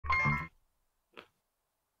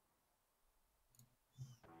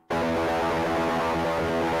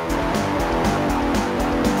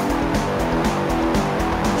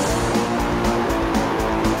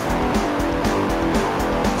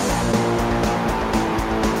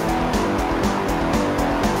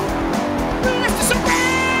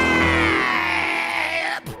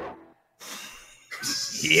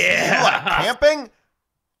Camping?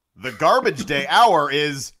 The garbage day hour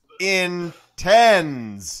is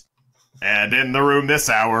intense. And in the room this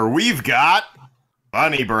hour, we've got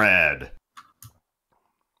Bunnybread,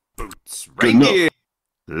 Boots Reindeer,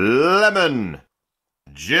 Lemon,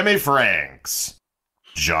 Jimmy Franks,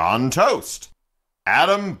 John Toast,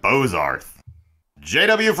 Adam Bozarth,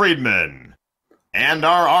 J.W. Friedman, and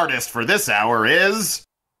our artist for this hour is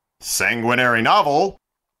Sanguinary Novel.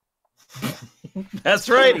 That's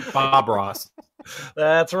right. Bob Ross.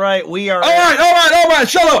 That's right. We are. All right.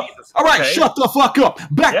 Shut up. All right, shut the fuck up.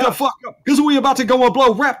 Back the fuck up. Because we about to go and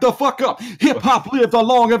blow. Wrap the fuck up. Hip-hop lived a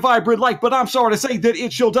long and vibrant life, but I'm sorry to say that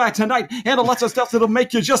it shall die tonight. And lots of stuff that'll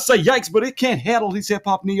make you just say yikes, but it can't handle these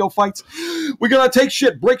hip-hop neophytes. We're gonna take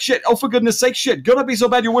shit, break shit. Oh, for goodness sake, shit. Gonna be so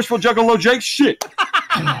bad you wish for Juggalo Jake shit.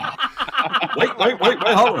 Wait.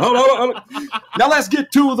 Hold on. Now let's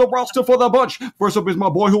get to the roster for the bunch. First up is my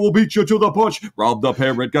boy who will beat you to the punch. Rob the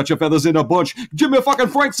Parrot, got your feathers in a bunch. Jimmy fucking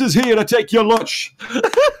Franks is here to take your lunch.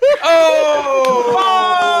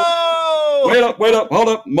 Wait up, hold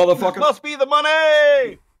up, motherfucker. Must be the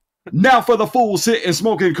money. Now for the fools sitting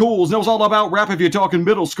smoking cools. Knows all about rap if you're talking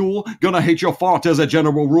middle school. Gonna hate your font as a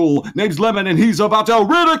general rule. Name's Lemon and he's about to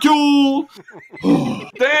ridicule.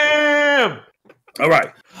 Damn. All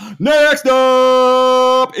right. Next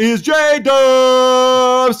up is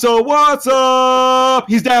J-Dub. So what's up?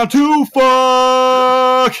 He's down to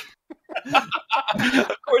fuck.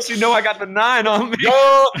 Of course, you know I got the 9 on me.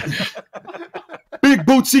 Big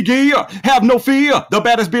bootsy gear, have no fear. The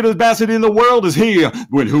baddest beater's bastard in the world is here.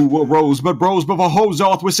 When who arose but bros before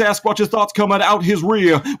Hozoth with Sasquatch's thoughts coming out his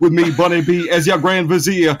rear. With me, Bunny B, as your grand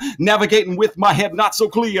vizier. Navigating with my head not so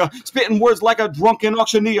clear. Spitting words like a drunken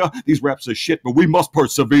auctioneer. These raps are shit, but we must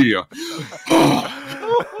persevere.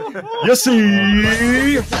 You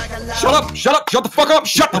see? Shut the fuck up.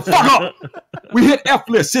 We hit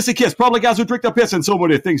F-list, sissy kiss, probably guys who drink the piss, and so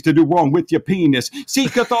many things to do wrong with your penis. See,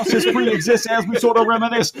 catharsis pre-exists as we sort of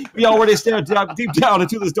reminisce. We already stared deep down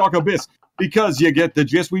into this dark abyss. Because you get the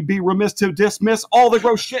gist, we'd be remiss to dismiss all the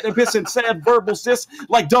gross shit and piss and sad verbal cis,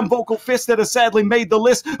 like dumb vocal fists that have sadly made the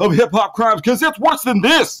list of hip-hop crimes, because it's worse than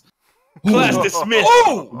this. Class dismissed.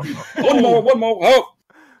 One more. Oh.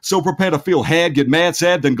 So prepare to feel had, get mad,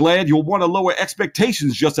 sad, then glad. You'll want to lower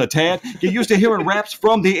expectations just a tad. Get used to hearing raps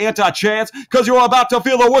from the anti-chads, because you're about to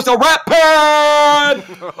feel the worst of RapPad!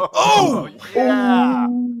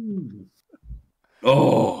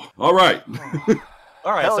 Oh, all right.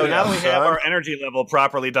 All right, so now we have our energy level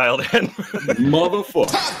properly dialed in.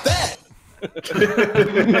 Motherfucker.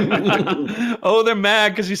 Oh, they're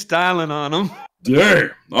mad because you're styling on them. Damn.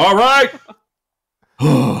 All right.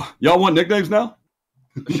 Y'all want nicknames now?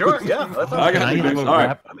 Sure, yeah. I got nicknames. All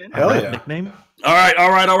right. Hell yeah. Nickname? All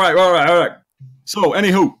right. So,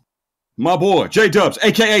 anywho, my boy, J-Dubs,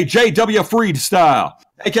 a.k.a. J.W. Freed style,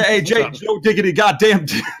 a.k.a. Joe Diggity Goddamn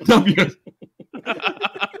W.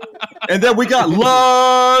 And then we got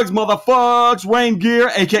Lugs, motherfucks, Rain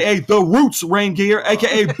Gear, a.k.a. The Roots Rain Gear,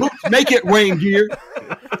 a.k.a. Boots Make It Rain Gear.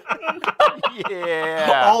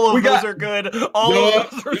 Yeah. All of those are good. All of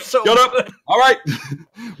those are so good. All right.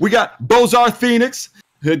 We got Bozarth Phoenix.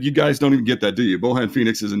 You guys don't even get that, do you? Bohan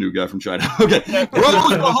Phoenix is a new guy from China. Okay.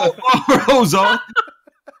 Rose.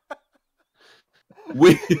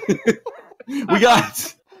 We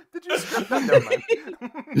got... Did you script that? Never mind.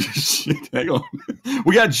 Shit, hang on.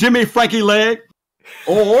 We got Jimmy Frankie Leg.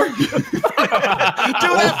 Or... Do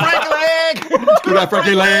that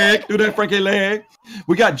Frankie Leg.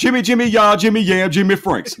 We got Jimmy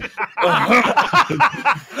Franks.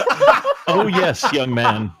 Oh, yes, young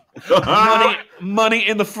man. Money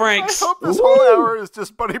in the Franks. I hope this whole hour is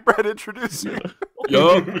just Bunnybread introducing.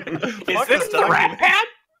 Yup. Is this the RapPad?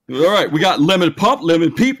 All right, we got Lemon Pump,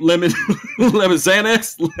 Lemon Peep, Lemon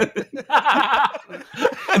Xanax.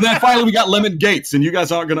 And then finally we got Lemon Gates, and you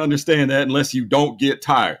guys aren't going to understand that unless you don't get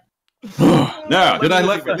tired. Now, did I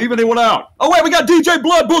leave anyone out? Oh, wait, we got DJ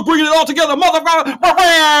Bloodbook bringing it all together, motherfucker!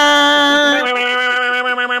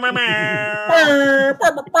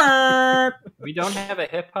 We don't have a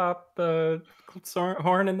hip-hop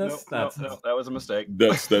horn in this? No, that was a mistake.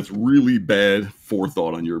 That's really bad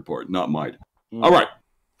forethought on your part, not mine. All right.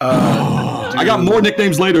 I got more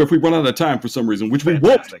nicknames later if we run out of time for some reason, which we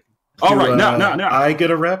won't. All right, now. I get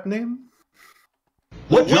a rap name?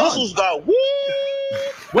 What Whistles got? Woo!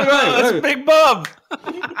 Wait, that's Big Bub.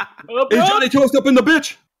 Is Johnny Toast up in the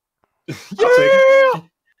bitch? Yeah.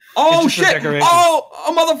 Oh, shit. Oh,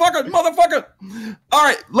 motherfucker. All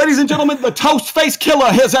right, ladies and gentlemen, the Toast Face Killer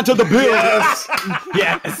has entered the building.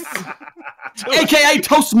 Yes. AKA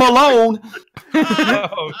Toast Malone.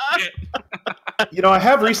 Oh, shit. You know, I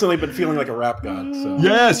have recently been feeling like a rap god. So.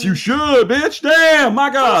 Yes, you should, bitch. Damn, my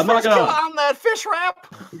God, my God. On that fish rap.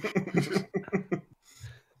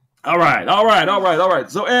 All right.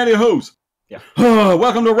 So, anywho's. Yeah.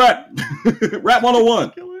 Welcome to Rap. Rap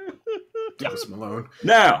 101. Dennis Malone.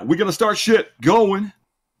 Now, we're going to start shit going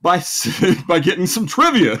by getting some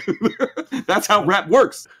trivia. That's how rap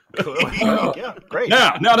works. Yeah, great.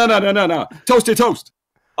 Now. Toasty toast.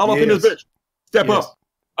 I'm up in this bitch. Step up.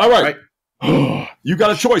 All right. You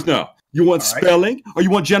got a choice now. You want spelling or you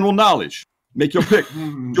want general knowledge? Make your pick.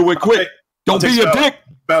 Do it quick. Don't be a dick.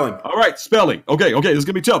 Spelling. All right, spelling. Okay, this is going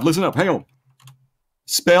to be tough. Listen up. Hang on.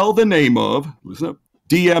 Spell the name of, listen up,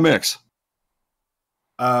 DMX.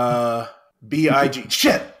 B-I-G.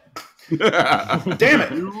 Shit. Damn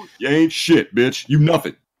it. You ain't shit, bitch. You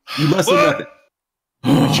nothing. You less than nothing.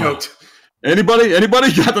 I choked. Anybody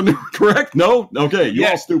got the correct? No? Okay, you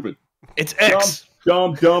all stupid. It's X.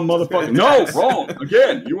 Dumb motherfucker. No, wrong.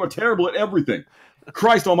 Again, you are terrible at everything.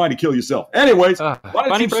 Christ almighty, kill yourself. Anyways,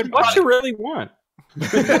 Bunnybread, what you really want?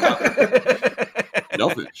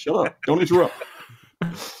 Nothing. Shut up. Don't interrupt.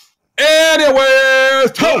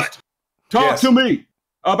 Anyways, toast. Talk to me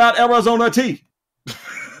about Arizona tea.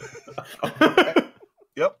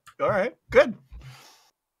 Yep. All right. Good.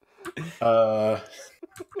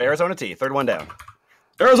 Arizona tea. Third one down.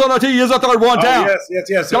 Arizona tea is the third one down.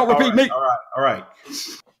 Yes. Don't repeat me. All right. All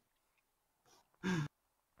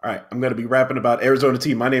right. I'm going to be rapping about Arizona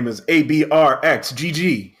tea. My name is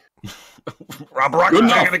ABRXGG. Rob Rock, I'm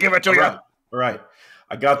going to give it to you. All right.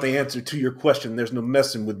 I got the answer to your question. There's no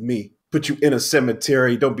messing with me. Put you in a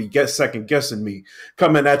cemetery. Don't be second guessing me.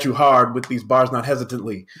 Coming at you hard with these bars, not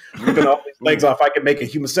hesitantly. Ripping all these legs off, I can make a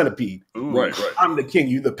human centipede. Ooh, right. I'm the king,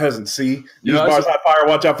 you the peasant, see? These bars hot fire,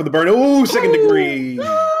 watch out for the burn. Ooh, second degree.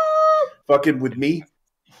 Fucking with me,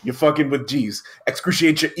 you're fucking with G's.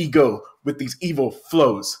 Excruciate your ego with these evil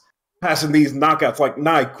flows. Passing these knockouts like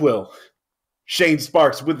NyQuil. Shane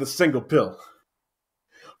Sparks with a single pill.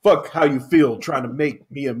 Fuck how you feel trying to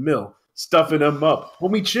make me a mill. Stuffing them up.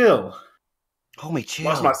 Homie, chill.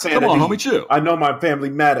 Lost my sanity. Come on, homie, chill. I know my family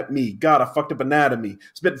mad at me. God, I fucked up anatomy.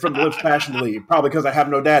 Spitting from the lips passionately. Probably because I have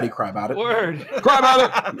no daddy. Cry about it. Word. Cry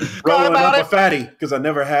about it. Rolling up a fatty because I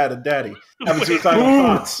never had a daddy. Having suicidal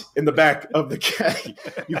thoughts in the back of the caddy.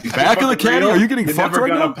 Back of the caddy? Are you getting fucked right now? You're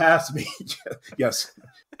never gonna pass me. Yes.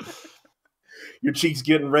 Your cheeks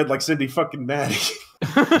getting red like Cindy fucking Natty.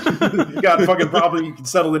 You got a fucking problem, you can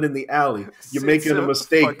settle it in the alley. You're making a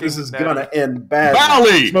mistake. This is gonna end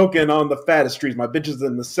badly. Smoking on the fattest trees. My bitch is a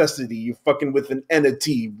necessity. You fucking with an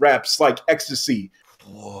entity. Raps like ecstasy.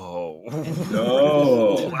 Whoa.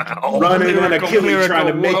 No. Wow. Running on Achilles trying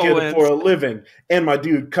to make it for a living. And my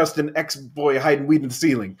dude cussed an ex-boy hiding weed in the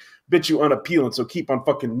ceiling. Bitch, you unappealing, so keep on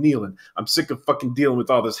fucking kneeling. I'm sick of fucking dealing with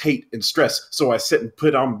all this hate and stress. So I sit and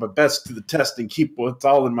put on my best to the test and keep what's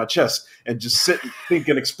all in my chest and just sit and think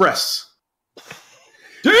and express.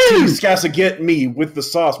 Cheese has to get me with the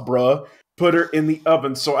sauce, bruh. Put her in the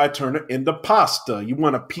oven so I turn her into pasta. You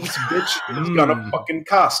want a piece, bitch? It's gonna fucking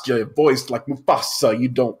cost you. Voiced like Mufasa. You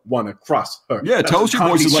don't want to cross her. Yeah, Toast, your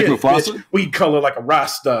voice is like Mufasa. Bitch. We color like a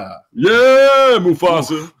Rasta. Yeah,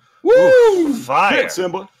 Mufasa. Woo! Fire. Hit,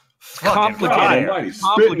 Simba. Complicated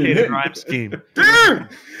rhyme scheme. Damn!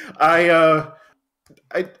 I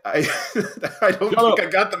don't think I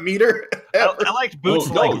got the meter. I liked Boots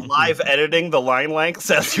live editing the line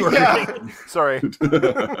lengths as you were reading. Sorry.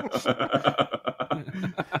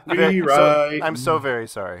 I'm so very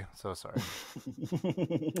sorry. So sorry.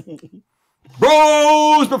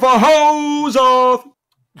 Bros before hose off.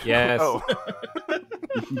 Yes.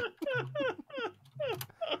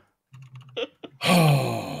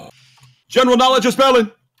 Oh. General knowledge of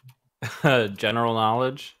spelling. General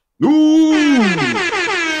knowledge. Ooh.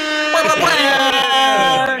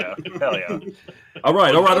 Hell yeah. All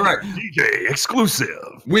right. DJ exclusive.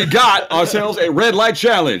 We got ourselves a red light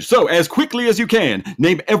challenge. So, as quickly as you can,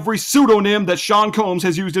 name every pseudonym that Sean Combs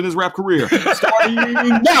has used in his rap career. Starting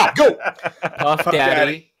now. Go. Puff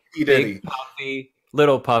Daddy. Daddy. Big Puffy.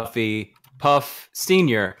 Little Puffy. Puff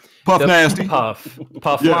Senior. Puff Nasty. Puff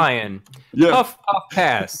Yeah. Lion. Yeah. Puff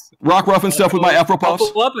Pass. Rock rough and stuff with my Afro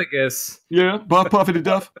puffs. Pufflepuffus. Yeah. Puffy the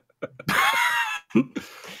Duff.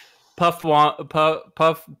 Puffy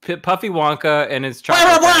Wonka and his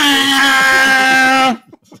chocolate.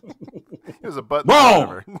 Here's a button.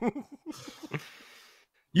 Wrong.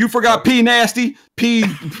 You forgot P Nasty, P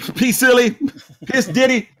Silly, Piss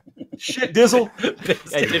Diddy, Shit Dizzle.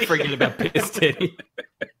 I did forget about Piss Diddy.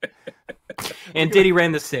 And Diddy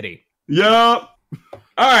ran the city. Yup.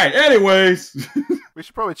 All right. Anyways, We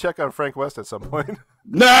should probably check on Frank West at some point.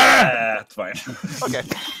 Nah! That's fine. Okay.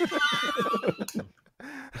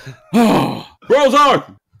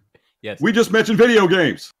 Brozark! Yes. We just mentioned video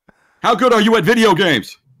games. How good are you at video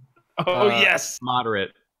games? Oh, yes.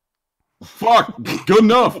 Moderate. Fuck, good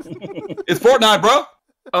enough. It's Fortnite, bro.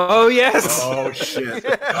 Oh, yes. Oh shit!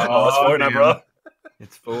 Oh, it's Fortnite,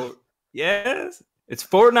 bro. Yes. It's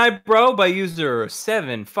Fortnite, bro, by user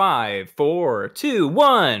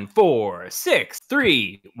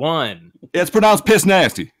 754214631. It's pronounced piss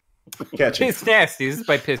nasty. Catch it. Piss Nasty. This is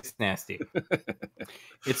by Piss Nasty.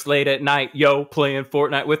 It's late at night, yo, playing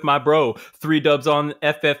Fortnite with my bro. 3 dubs on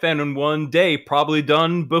FFN in one day, probably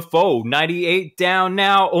done before. 98 down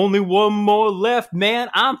now, only one more left, man.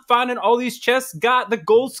 I'm finding all these chests, got the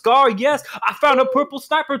gold scar, yes. I found a purple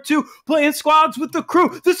sniper too, playing squads with the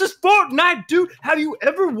crew. This is Fortnite, dude. Have you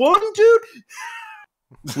ever won, dude?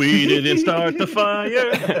 We didn't start the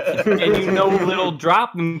fire. And little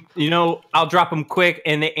drop them, I'll drop them quick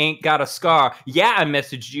and they ain't got a scar. Yeah, I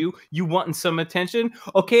messaged you. You wanting some attention?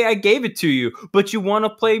 Okay, I gave it to you. But you want to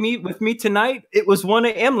play with me tonight? It was 1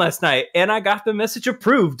 a.m. last night and I got the message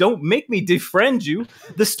approved. Don't make me defriend you.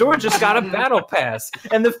 The store just got a battle pass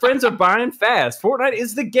and the friends are buying fast. Fortnite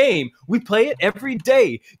is the game. We play it every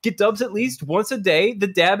day. Get dubs at least once a day. The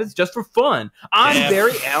dab is just for fun. I'm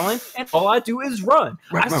Barry Allen and all I do is run.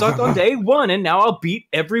 I sucked on day 1 and now I'll beat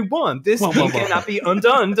everyone. This cannot be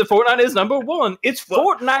undone. The Fortnite is number 1. It's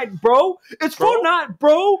Fortnite, bro. It's Fortnite,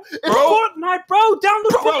 bro. It's Fortnite, bro. Down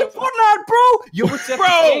the fucking Fortnite, bro. You accept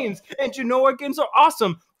games, and our games are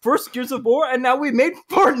awesome. First Gears of War, and now we made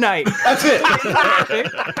Fortnite. That's it.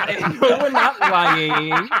 And no, we're not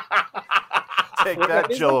lying. Take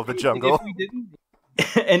that, Joe of the Jungle.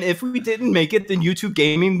 And if we didn't make it, then YouTube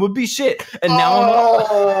gaming would be shit. And now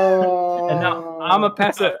I'm gonna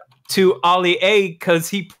pass it to Ollie A because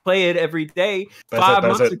he play it every day. 5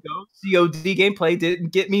 months ago, COD gameplay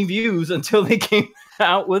didn't get me views until they came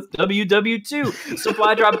out with WW2.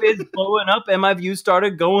 Supply drop bids blowing up and my views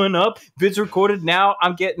started going up. Vids recorded now.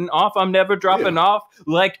 I'm getting off. I'm never dropping off.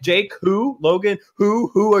 Like Jake, Logan,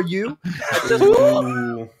 who are you?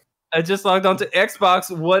 I just logged onto Xbox.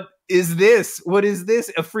 What is this? What is this?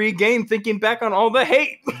 A free game? Thinking back on all the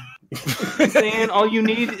hate. Saying all you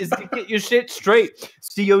need is to get your shit straight.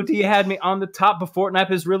 COD had me on the top, but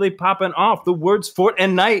Fortnite is really popping off. The words Fort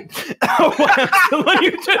and Night. I'm still on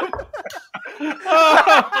YouTube.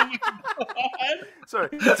 Sorry,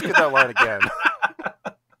 let's get that line again.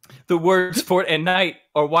 The words Fort and Night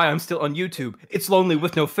are why I'm still on YouTube. It's lonely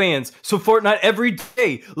with no fans, so Fortnite every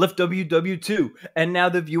day. Left WW2, and now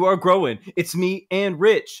the view are growing. It's me and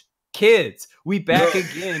Rich. Kids, we back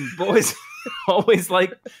again. Boys, always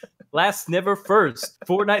like last, never first.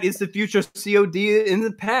 Fortnite is the future, COD in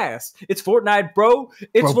the past. It's Fortnite, bro.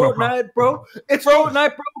 It's Fortnite, bro. It's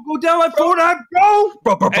Fortnite, bro. Go down like Fortnite, bro.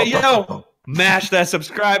 Hey, yo. Mash that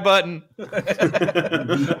subscribe button.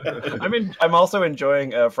 I'm also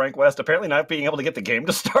enjoying Frank West apparently not being able to get the game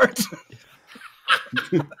to start.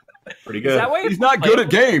 Pretty good. He's not good at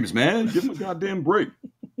games, man. Give him a goddamn break.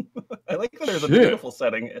 I like that there's a beautiful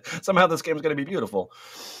setting. Somehow this game's going to be beautiful.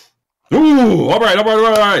 Ooh, all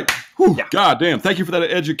right. Whew, Yeah. God damn. Thank you for that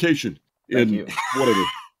education. Thank you. Whatever.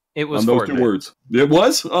 It was on those Fortnite. 2 words. It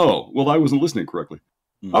was? Oh, well, I wasn't listening correctly.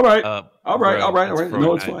 All right. All right.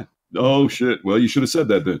 No, it's fine. Oh, shit. Well, you should have said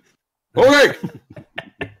that then. Okay.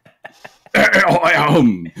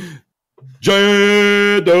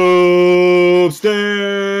 J-Dub,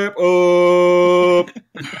 step up.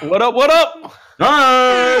 What up? All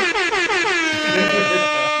right.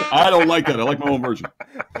 I don't like that. I like my own version.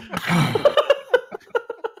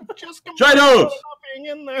 J-Dubs.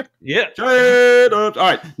 Yeah. J-Dubs. All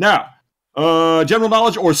right. Now, general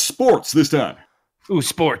knowledge or sports this time? Ooh,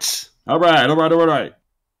 sports. All right.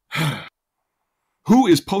 Who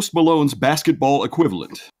is Post Malone's basketball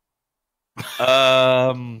equivalent?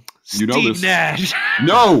 Steve this. Nash.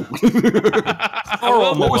 No.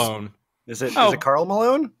 Karl Malone. Is it Karl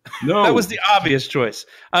Malone? No. That was the obvious choice.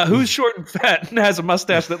 Who's short and fat and has a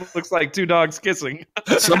mustache that looks like 2 dogs kissing?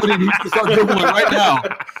 Somebody needs to start Googling right now.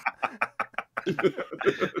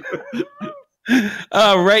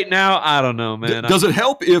 Right now, I don't know, man. Does it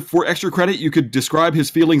help if, for extra credit, you could describe his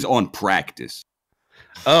feelings on practice?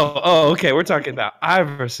 Oh, okay. We're talking about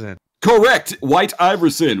Iverson. Correct. White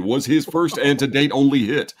Iverson was his first and to date only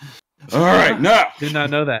hit. All right, now. Did not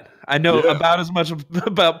know that. I know about as much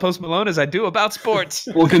about Post Malone as I do about sports.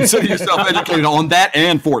 Well, consider yourself educated on that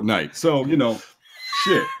and Fortnite. So,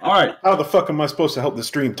 shit. All right. How the fuck am I supposed to help the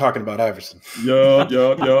stream talking about Iverson? Yup.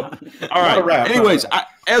 All right. Anyways,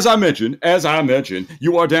 as I mentioned,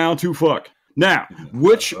 you are down to fuck. Now,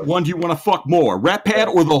 which one do you want to fuck more, RapPad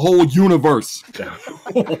or the whole universe?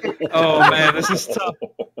 Oh man, this is tough.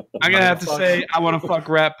 I'm gonna have to say I want to fuck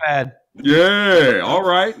RapPad. Yeah, all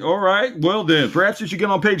right. Well then, perhaps you should get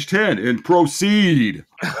on page 10 and proceed.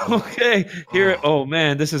 Okay, here. Oh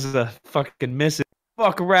man, this is a fucking message.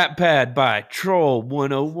 Fuck RapPad by Troll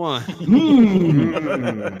 101.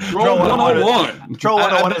 Troll 101. Troll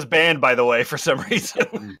 101 is banned, by the way, for some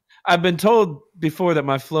reason. I've been told before that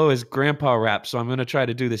my flow is grandpa rap, so I'm gonna try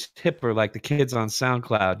to do this hipper like the kids on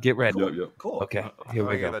SoundCloud. Get ready. Yep. Cool. Okay, here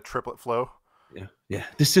we go. That triplet flow. Yeah.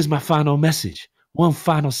 This is my final message. One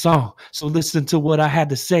final song. So listen to what I had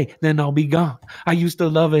to say, then I'll be gone. I used to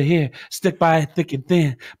love her here, stick by it thick and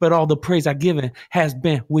thin, but all the praise I given has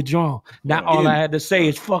been withdrawn. Now all I had to say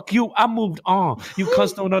is fuck you. I moved on. You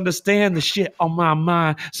cunts don't understand the shit on my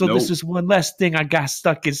mind. So this is one less thing I got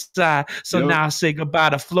stuck inside. So now I say goodbye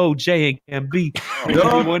to Flo, J, and B. And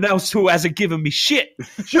everyone else who hasn't given me shit.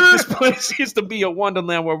 This place used to be a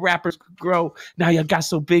wonderland where rappers could grow. Now you got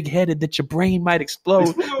so big-headed that your brain might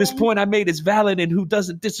explode. This point I made is valid, and who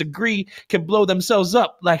doesn't disagree can blow themselves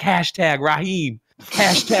up like hashtag Raheem.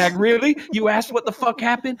 Hashtag really? You asked what the fuck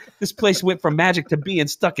happened? This place went from magic to being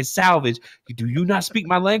stuck in salvage. Do you not speak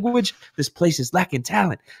my language? This place is lacking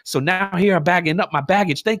talent. So now here I'm bagging up my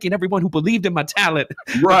baggage, thanking everyone who believed in my talent.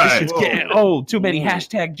 Right. This shit's getting old. Too many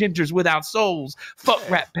hashtag gingers without souls. Fuck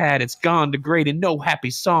RapPad. It's gone, degrading. No happy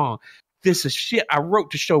song. This is shit I wrote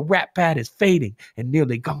to show RapPad is fading and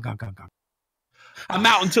nearly gone. I'm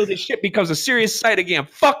out until this shit becomes a serious sight again.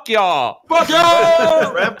 Fuck y'all. Fuck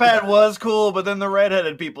y'all. RapPad was cool, but then the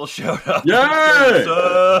redheaded people showed up. Yeah.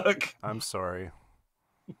 Suck. I'm sorry.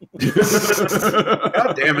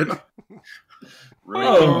 God damn it.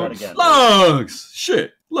 Lugs.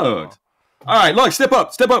 Shit. Lugs. All right, Lugs, step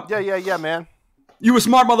up. Yeah, man. You a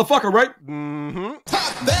smart motherfucker, right?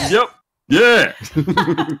 Mm-hmm. Yep. Yeah.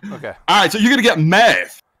 Okay. All right, so you're going to get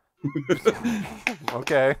math.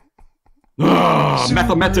 Okay.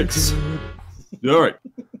 Mathematics. All right.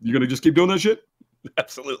 You going to just keep doing that shit?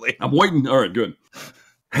 Absolutely. I'm waiting. All right, good.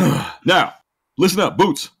 Now, listen up,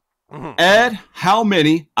 Boots. Add how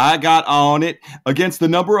many I got on it against the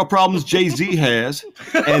number of problems Jay-Z has,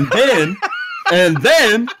 and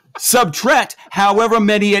then subtract however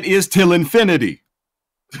many it is till infinity.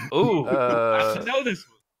 Ooh, I should know this.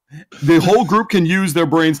 The whole group can use their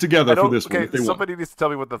brains together for this one if they want. Somebody needs to tell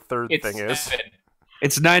me what the third thing is.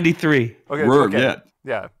 It's 93. Okay. Word, okay.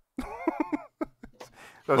 yeah.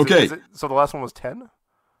 So okay. So the last one was 10?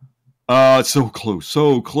 So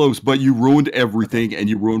close, but you ruined everything and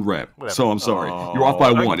you ruined rap. Whatever. So I'm sorry. You're off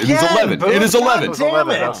by one. It is 11. Boots, it is 11. It was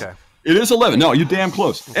 11. Okay. It is 11. No, you're damn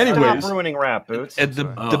close. Anyways. Stop ruining rap, Boots. And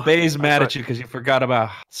the Bay's mad at you because you forgot about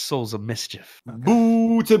Souls of Mischief.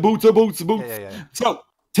 Boots. Yeah. So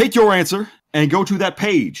take your answer and go to that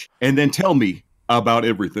page and then tell me about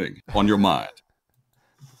everything on your mind.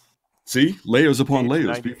 See? Layers upon layers.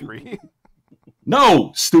 93.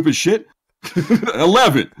 No, stupid shit.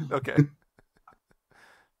 11. Okay.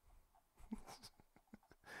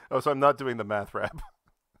 Oh, so I'm not doing the math rap.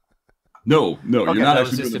 No, you're not that was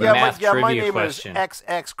actually just doing a the math my trivia name question. is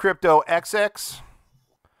XX Crypto XX,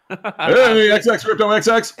 Hey, XX Crypto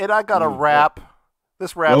XX. and I got a rap.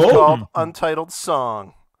 This rap's called Untitled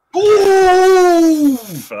Song. Ooh!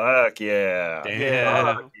 Fuck yeah.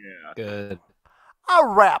 Yeah. Good. I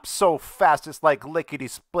rap so fast it's like lickety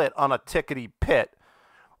split on a tickety pit.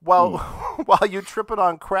 While you tripping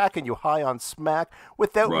on crack and you high on smack,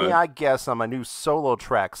 without me, Right. I guess I'm a new solo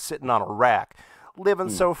track sitting on a rack. Living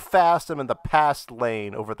so fast, I'm in the past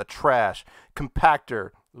lane over the trash.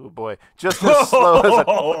 Compactor, oh boy, just as slow as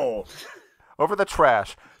a... Over the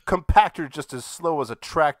trash. Compactor just as slow as a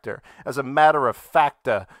tractor. As a matter of fact,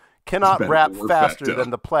 cannot rap faster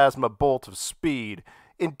than the plasma bolt of speed.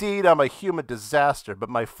 Indeed, I'm a human disaster, but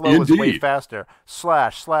my flow is way faster.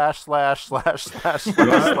 Slash.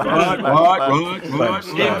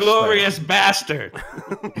 Inglorious bastard.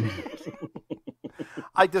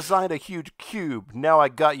 I designed a huge cube. Now I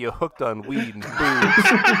got you hooked on weed and booze.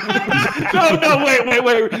 No,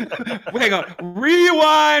 wait. Hang on.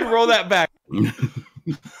 Rewind. Roll that back.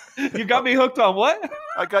 You got me hooked on what?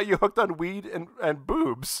 I got you hooked on weed and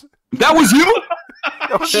boobs. That was you?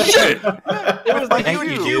 That was Shit! It was the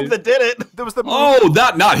huge cube that did it. There was the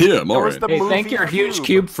not him. All right. Hey, thank your huge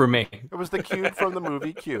cube for me. It was the cube from the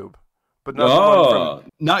movie Cube, but not the one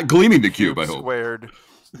from not gleaming the cube. I hope. Squared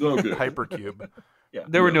Okay. Hypercube. Yeah.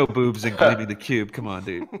 There were no boobs in Gleaming the Cube. Come on,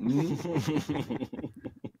 dude.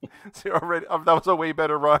 See, already that was a way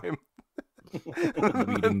better rhyme.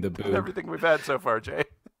 Leading the boob. Everything we've had so far, Jay.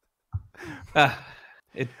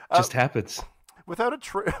 It just happens.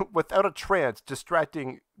 Without a trance,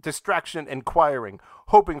 distraction inquiring,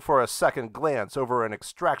 hoping for a second glance over an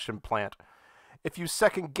extraction plant. If you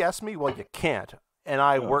second guess me, well, you can't. And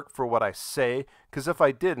I work for what I say, because if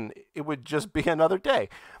I didn't, it would just be another day.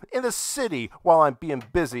 In the city, while I'm being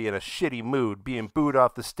busy in a shitty mood, being booed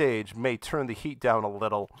off the stage may turn the heat down a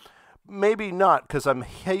little. Maybe not, because I'm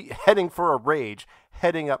heading for a rage,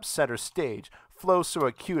 heading up center stage. Flow so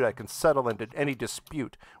acute I can settle into any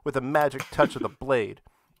dispute with a magic touch of the blade.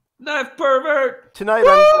 Knife pervert! Tonight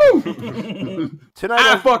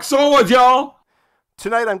I fuck swords, y'all!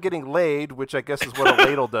 Tonight I'm getting laid, which I guess is what a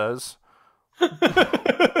ladle does.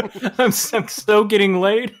 I'm so getting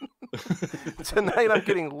laid. Tonight I'm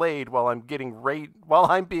getting laid while I'm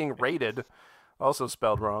being rated, also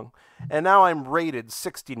spelled wrong. And now I'm rated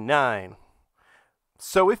 69.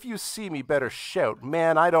 So if you see me, better shout.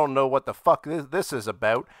 Man, I don't know what the fuck this is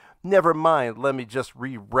about. Never mind, let me just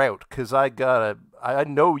reroute, cause I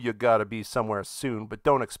know you gotta be somewhere soon, but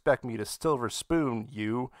don't expect me to silver spoon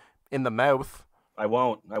you in the mouth. I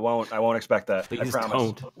won't expect that. Please, I promise.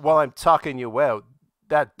 Don't. While I'm talking you out,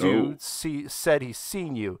 that dude said he's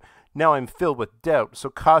seen you. Now I'm filled with doubt, so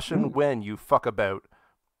caution when you fuck about.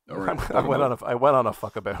 Right, I went on a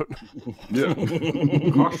fuck about. Yeah.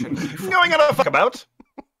 Caution. Going on a fuck about.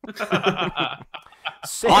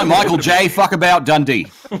 I'm Michael J. Fuck about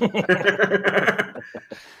Dundee.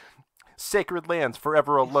 Sacred lands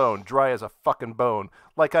forever alone, dry as a fucking bone,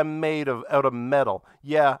 like I'm made out of metal.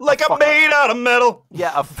 Yeah, like I'm made out of metal.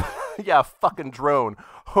 Yeah, a fucking drone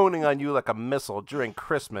honing on you like a missile during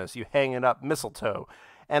Christmas. You hanging up mistletoe,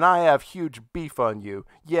 and I have huge beef on you.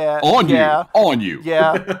 Yeah, on you.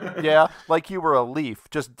 Yeah, like you were a leaf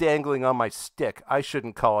just dangling on my stick. I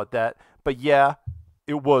shouldn't call it that, but yeah,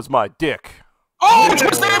 it was my dick. Oh,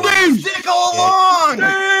 twist that leaf! Dick all along.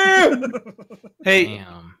 Hey,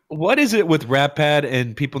 Damn. what is it with RapPad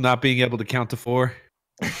and people not being able to count to 4?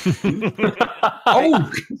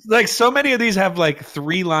 Oh, like so many of these have like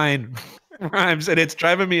 3-line rhymes, and it's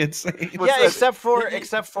driving me insane. Yeah, except for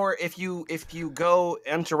if you go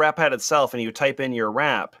into RapPad itself and you type in your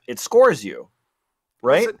rap, it scores you.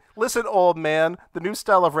 Right? Listen, old man. The new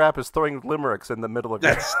style of rap is throwing limericks in the middle of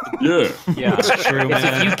it. Yeah. Yeah, that's true,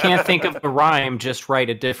 man. If you can't think of the rhyme, just write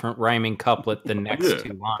a different rhyming couplet the next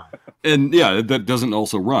 2 lines. And yeah, that doesn't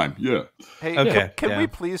also rhyme. Yeah. Hey, okay, can we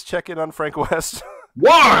please check in on Frank West?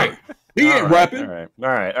 Why? He ain't rapping. All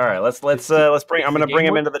right. Let's bring. I'm gonna bring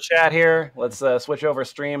him into the chat here. Let's switch over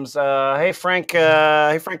streams. Hey Frank.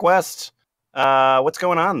 Hey Frank West. What's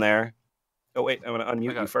going on there? Oh wait, I'm gonna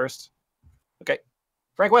unmute you first. Okay.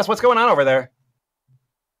 Frank West, what's going on over there?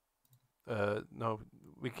 No,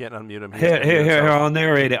 we can't unmute him. Here, I'll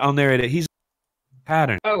narrate it. He's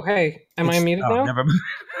pattern. Oh, hey. Am I muted now? Never mind.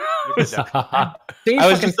 I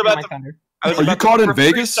was just about to... Are you caught in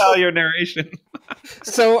Vegas? Your narration.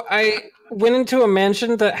 So I went into a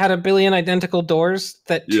mansion that had a billion identical doors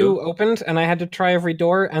that 2 opened, and I had to try every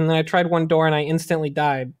door, and then I tried one door, and I instantly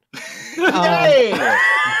died. Yay!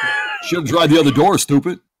 Should have tried the other door,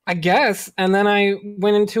 stupid. I guess. And then I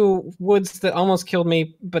went into woods that almost killed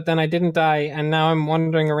me, but then I didn't die, and now I'm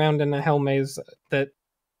wandering around in a hell maze that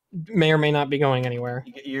may or may not be going anywhere.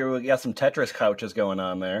 You got some Tetris couches going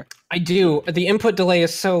on there. I do. The input delay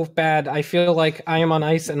is so bad. I feel like I am on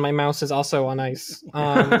ice and my mouse is also on ice.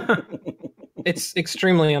 It's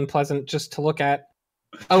extremely unpleasant just to look at.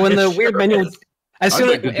 Oh, and the weird menu.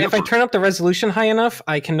 If I turn up the resolution high enough,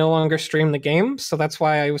 I can no longer stream the game. So that's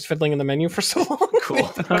why I was fiddling in the menu for so long. Cool.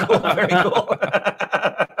 Very cool.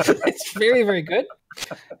 It's very, very good.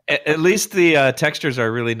 At least the textures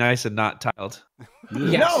are really nice and not tiled.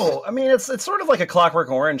 Yes. No, I mean it's sort of like a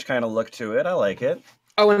Clockwork Orange kind of look to it. I like it.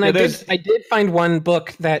 Oh, and I did find one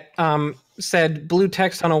book that said blue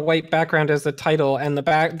text on a white background as the title, and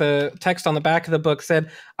the text on the back of the book said,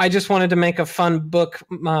 "I just wanted to make a fun book,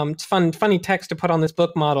 funny text to put on this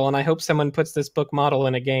book model, and I hope someone puts this book model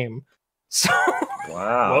in a game." So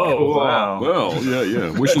wow, whoa, wow. Well,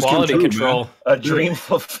 yeah. Wishes Quality come true, control. man. A dream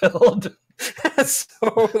fulfilled.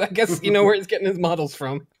 So I guess you know where he's getting his models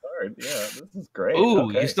from. Yeah, this is great. Ooh,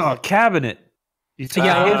 okay. You saw a cabinet.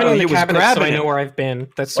 Yeah, I've been in the cabinet, so I know where I've been.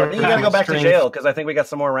 That's you gotta go back to jail because I think we got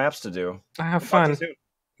some more raps to do. I have fun.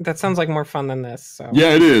 That sounds like more fun than this. So.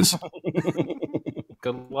 Yeah, it is.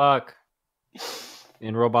 Good luck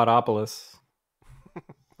in Robotopolis.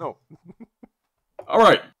 No. All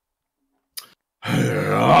right.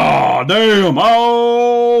 Oh, damn.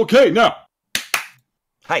 Okay, now.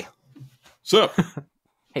 Hi. So,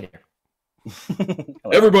 Hey there.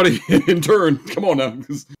 everybody in turn. Come on now.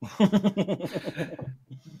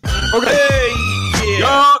 Okay.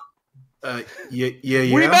 Yeah.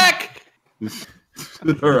 We back.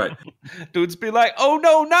 All right. Dudes be like, oh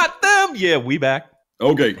no, not them. Yeah, we back.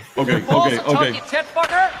 Okay. Tit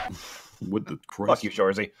fucker. What the Christ? Fuck you,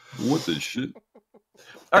 Shorzy. What the shit?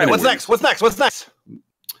 All right, what's Anyway. next? What's next?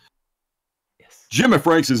 Jimmy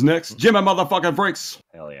Franks is next. Jimmy motherfucking Franks.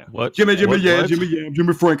 Hell yeah. What? Jimmy, What?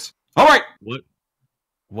 Jimmy Franks. All right. What?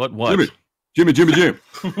 Jimmy.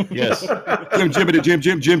 Yes.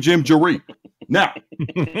 Jim, Jerry. Now,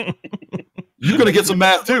 you're going to get some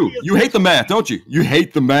math too. You hate the math, don't you? You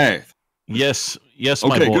hate the math. Yes,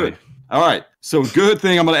 my Okay, boy. good. All right. So, good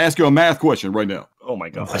thing I'm going to ask you a math question right now. Oh my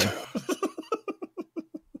god.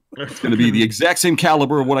 It's going to be the exact same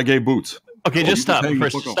caliber of what I gave Boots. Okay, just stop. hang the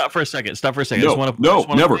First, fuck on. stop for a second. No, I just want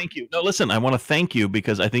to never. thank you. No, listen, I want to thank you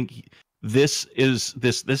because I think this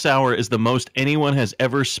hour is the most anyone has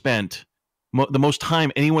ever spent, the most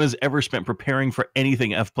time anyone has ever spent preparing for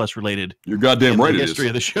anything F plus related. You're goddamn in right. The It history is.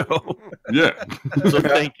 of the show. Yeah. So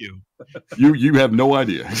thank you. You have no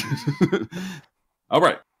idea. All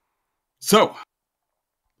right. So,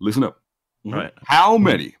 listen up. All right. How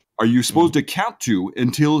many are you supposed to count to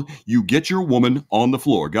until you get your woman on the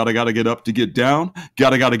floor? Gotta get up to get down.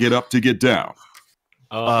 Gotta get up to get down.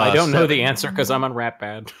 I don't know the answer because I'm on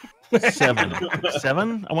RapPad. 7.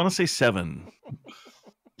 7? I want to say 7.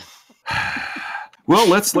 Well,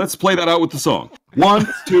 let's play that out with the song. 1,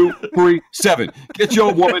 2, 3, 7. Get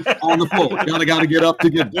your woman on the floor. Gotta get up to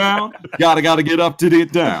get down. Gotta get up to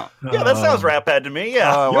get down. Yeah, that sounds RapPad to me.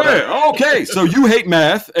 Yeah. Yeah. Okay. So you hate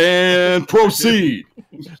math and proceed.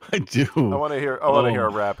 I do. I want to hear a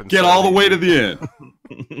rap. Get all the way to the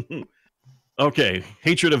end. Okay,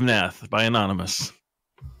 Hatred of Math by Anonymous.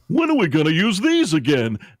 When are we going to use these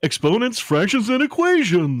again? Exponents, fractions, and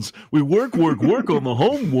equations. We work on the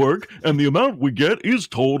homework, and the amount we get is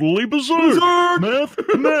totally berserk. Math.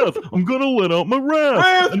 I'm going to let out my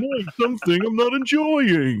wrath. Annoying something I'm not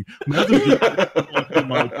enjoying. Math is just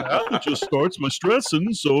my path. It just starts my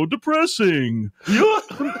stressing so depressing.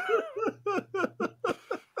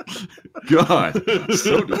 God,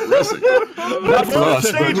 so depressing. Not for us.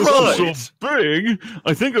 Stage so big,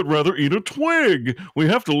 I think I'd rather eat a twig. We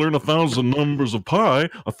have to learn 1,000 numbers of pi.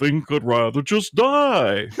 I think I'd rather just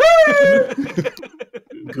die.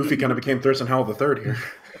 Goofy kind of became Thurston Howell the Third here.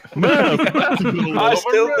 Math. I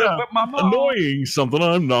still live with my mom. Annoying, something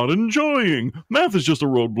I'm not enjoying. Math is just a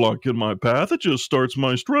roadblock in my path. It just starts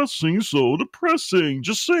my stressing so depressing.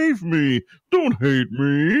 Just save me. Don't hate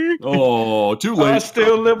me. Oh, too late. I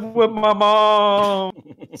still live with my mom.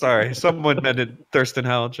 Sorry, someone meant a Thurston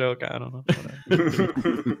Howell joke. I don't know.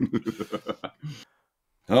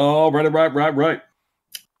 Oh, right.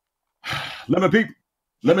 Lemon Pete.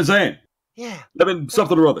 Lemon Zan. Yeah. Lemon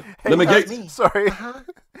something or other. Hey, Lemon Gates. Sorry.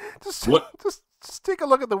 What? Just take a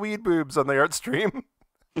look at the weed boobs on the art stream.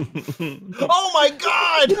 Oh my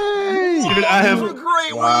god! Dude, I have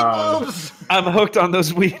great weed boobs. I'm hooked on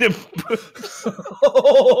those weed and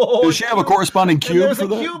Does she have a corresponding cube There's for a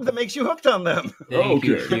that? cube that makes you hooked on them. Thank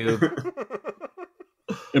you, Okay. Cube.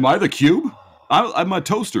 Am I the cube? I'm a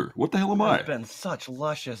toaster. What the hell am I? There's been such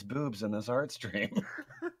luscious boobs in this art stream.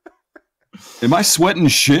 Am I sweating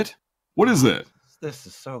shit? What is that? This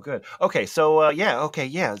is so good. Okay, so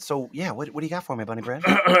So what do you got for me, Bunnybread?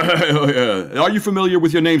 Are you familiar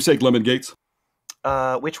with your namesake, Lemon Gates?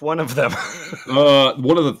 Which one of them?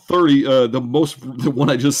 One of the 30. The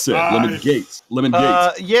one I just said. Lemon Gates. Lemon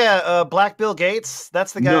Gates. Black Bill Gates.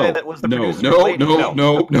 That's the guy that was the producer.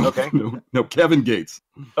 No. Okay. No. Kevin Gates.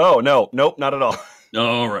 Oh no, nope, not at all.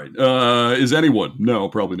 All right. Is anyone? No,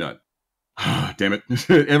 probably not. Damn it.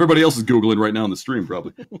 Everybody else is Googling right now on the stream,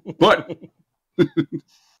 probably. But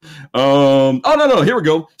no. Here we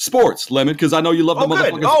go. Sports, Lemon, because I know you love the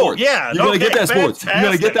motherfucking sports. Yeah. You're gonna get that sports. You're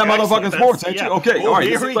gonna get that motherfucking sports, ain't you? Okay, all right.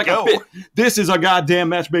 Here This we is like go. a fit. This is a goddamn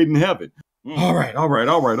match made in heaven. All right. All right,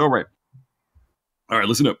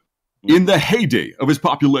 listen up. In the heyday of his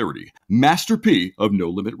popularity, Master P of No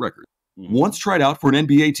Limit Records once tried out for an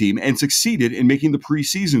NBA team and succeeded in making the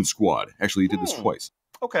preseason squad. Actually, he did this twice.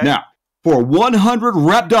 Okay. Now, for 100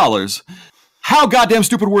 rap dollars, how goddamn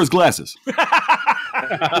stupid were his glasses?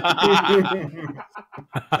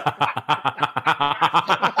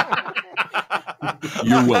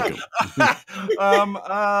 You're welcome.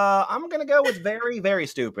 I'm gonna go with very, very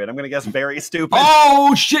stupid. I'm gonna guess very stupid.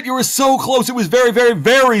 Oh shit! You were so close. It was very, very,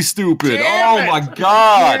 very stupid. Damn my it.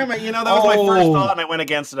 god! Damn it. You know, that was my first thought, and I went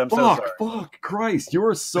against it. I'm so sorry. Fuck, Christ! You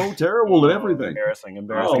are so terrible at everything. Embarrassing.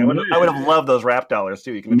 Oh, I would have loved those rap dollars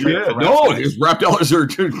too. You can trade it for no, his rap dollars are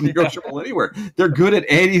negotiable anywhere. They're good at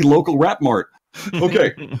any local rap mart.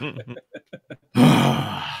 Okay.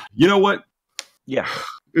 You know what? Yeah.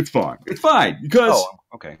 It's fine. It's fine because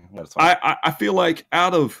okay. That's fine. I feel like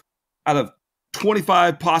out of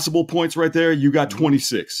 25 possible points right there. You got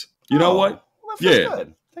 26. You know what? Well, that feels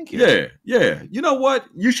good. Thank you. Yeah. You know what?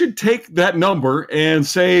 You should take that number and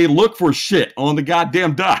say, look for shit on the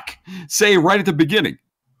goddamn dock. Say right at the beginning.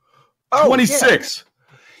 26.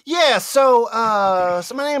 Yeah, so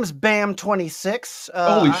my name is Bam26.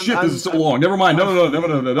 Holy shit, this is so long. Never mind. No. Okay,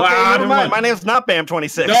 never mind. My name's not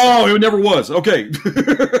Bam26. No, it never was. Okay.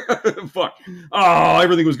 Fuck. Oh,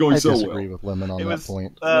 everything was going so well. I disagree with Lemon on that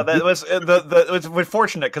point. It was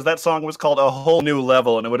fortunate because that song was called A Whole New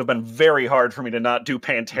Level, and it would have been very hard for me to not do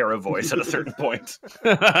Pantera voice at a certain point.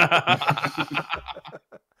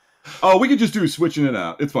 Oh, we could just do switching it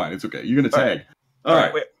out. It's fine. It's okay. You're going to tag. All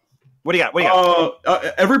right. Wait. What do you got?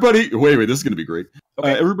 Everybody, wait, this is going to be great.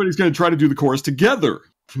 Okay. Everybody's going to try to do the chorus together.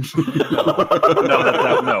 No.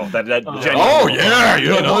 That oh, yeah.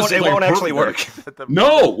 It won't actually work.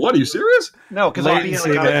 No. What? Are you serious? No, because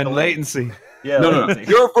latency, man. Latency. Yeah. No.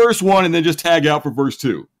 Your verse 1 and then just tag out for verse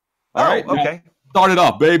 2. All right. Okay. Start it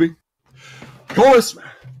off, baby. Chorus.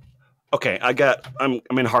 Okay, I'm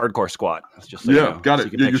in hardcore squat. Just so you know, got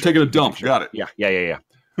it. You're taking a dump. Got it. Yeah.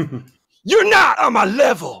 You're not on my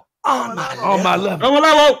level. On my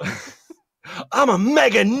level. I'm a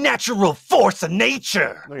mega natural force of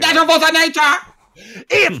nature. Natural force of nature.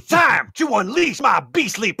 It's time to unleash my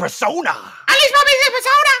beastly persona. Unleash my beastly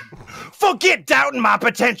persona. Forget doubting my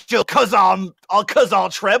potential, cause I'll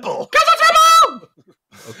treble.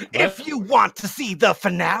 Okay. If you want to see the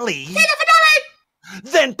finale,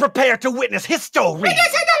 then prepare to witness history.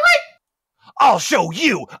 I'll show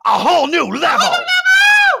you a whole new level.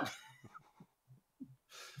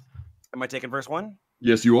 Am I taking verse 1?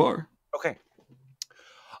 Yes, you are. Okay.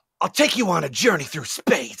 I'll take you on a journey through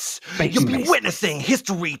space. You'll be witnessing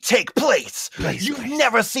history take place. You've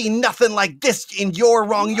never seen nothing like this in your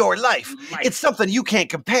life. It's something you can't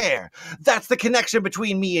compare. That's the connection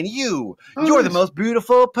between me and you. You're the most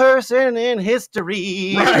beautiful person in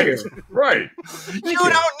history. Right. You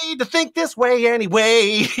don't need to think this way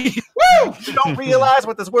anyway. You don't realize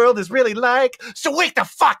what this world is really like. So wake the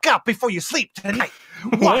fuck up before you sleep tonight.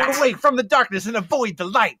 Walk away from the darkness and avoid the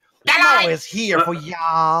light. I'm always here for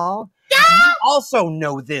y'all. You also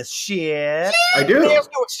know this shit. I do. There's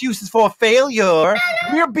no excuses for failure.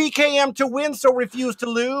 We're BKM to win, so refuse to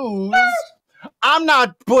lose. I'm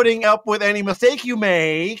not putting up with any mistake you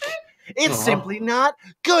make. It's simply not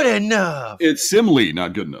good enough. It's simile,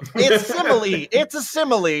 not good enough. It's simile. It's a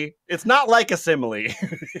simile. It's not like a simile.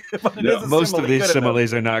 But it is a Most simile of these good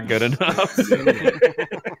similes are not good enough.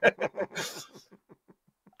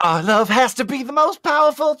 Our love has to be the most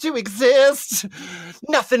powerful to exist.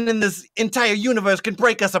 Nothing in this entire universe can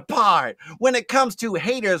break us apart. When it comes to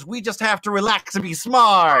haters, we just have to relax and be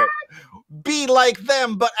smart. Be like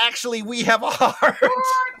them, but actually we have a heart.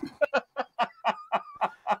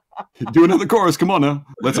 Do another chorus. Come on now.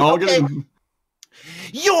 Let's all get in.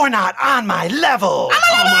 You're not on my level.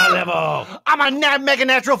 I'm on my level. I'm a mega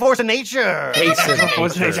natural force of nature. It's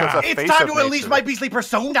time to unleash my beastly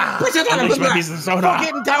persona. Unleash my beastly persona.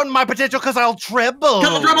 Forgetting down my potential because I'll treble.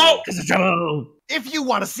 If you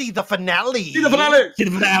want to see the finale,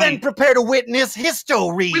 then prepare to witness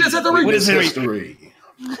history. Witness history.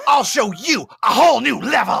 I'll show you a whole new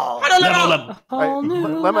level.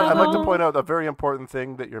 Lemon, I'd like to point out a very important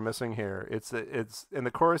thing that you're missing here. It's in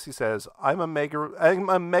the chorus. He says, "I'm a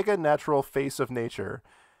mega natural face of nature,"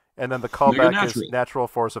 and then the callback is natural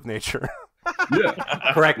force of nature.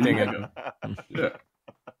 Yeah, correcting it. Yeah.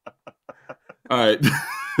 All right.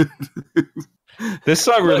 This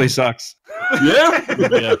song really sucks.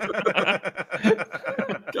 Yeah.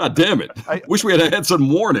 God damn it! I wish we had some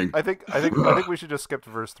warning. I think we should just skip to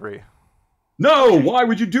verse 3. No, why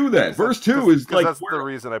would you do that? Verse 2 is like that's the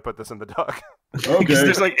reason I put this in the doc. Okay. Because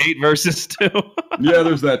there's like 8 verses too. Yeah,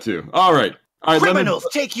 there's that too. All right. Criminals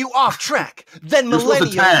take you off track. Then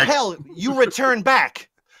millennium hell, you return back.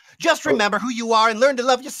 Just remember who you are and learn to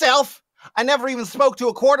love yourself. I never even spoke to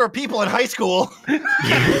a quarter of people in high school.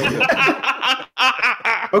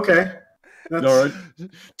 Okay. That's all right.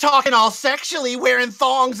 Talking all sexually, wearing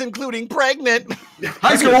thongs, including pregnant.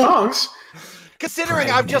 High school thongs? Considering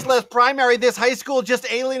I've just left primary, this high school just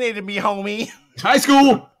alienated me, homie. High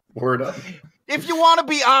school! Word up. If you want to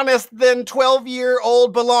be honest, then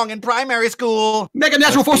 12-year-old belong in primary school. Mega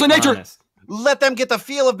natural force of nature. Let them get the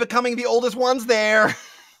feel of becoming the oldest ones there.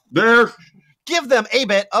 There. Give them a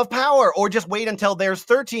bit of power, or just wait until there's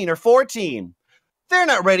 13 or 14. They're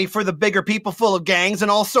not ready for the bigger people full of gangs and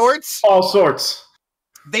all sorts. All sorts.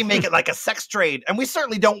 They make it like a sex trade, and we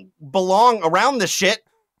certainly don't belong around this shit.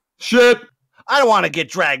 Shit. I don't want to get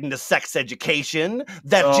dragged into sex education.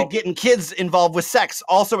 That's getting kids involved with sex,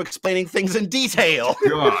 also explaining things in detail.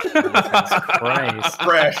 God.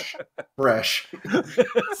 Fresh.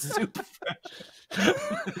 Super fresh.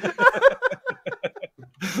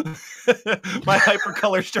 My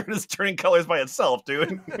hypercolor shirt is turning colors by itself,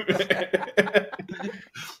 dude.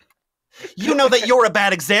 You know that you're a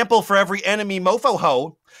bad example for every enemy mofo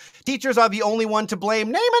ho. Teachers are the only one to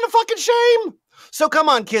blame. Name and a fucking shame. So come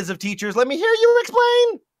on, kids of teachers, let me hear you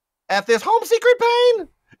explain. At this home secret pain,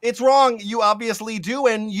 it's wrong. You obviously do,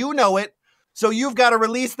 and you know it. So you've got to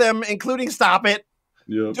release them, including stop it.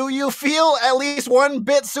 Yep. Do you feel at least one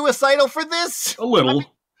bit suicidal for this? A little. I mean,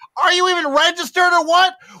 are you even registered or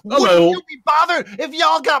what? Wouldn't you be bothered if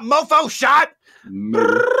y'all got mofo shot?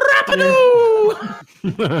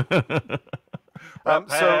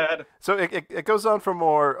 So it goes on for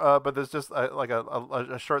more, but there's just like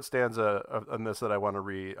a short stanza on this that I want to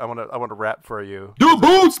read. I want to rap for you. Do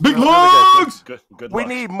boots, big lungs. Good we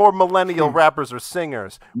need more millennial rappers or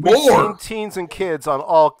singers. We've seen teens and kids on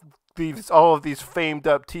all of these famed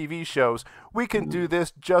up TV shows. We can do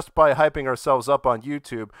this just by hyping ourselves up on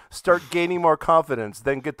YouTube. Start gaining more confidence,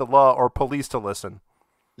 then get the law or police to listen.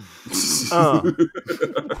 Yeah.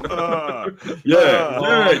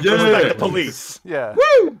 The police. Yeah.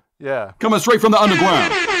 Woo! Yeah. Coming straight from the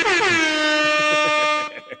underground.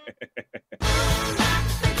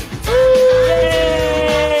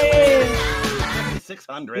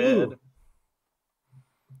 600.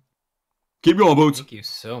 Keep going, Boots. Thank you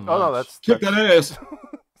so much. Oh no, kick that ass.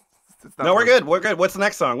 No, we're good. We're good. What's the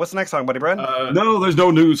next song? Buddy Bread? No, there's no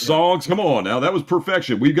new songs. Come on now, that was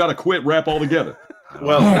perfection. We've got to quit rap altogether.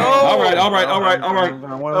 Well, all right.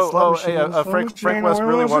 Frank West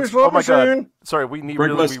really wants. Oh my God! Sorry, we need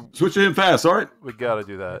Frank West, switch it in fast. All right, we got to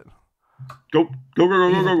do that. Go.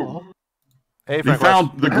 Hey, you Frank found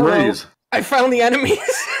West. the grays. I found the enemies.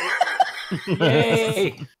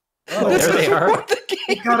 Yay! There they are.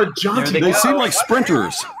 They got a jaunty. They seem like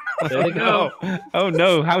sprinters. There they go. Oh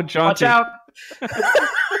no! How jaunty! Watch out!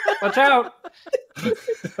 Watch out!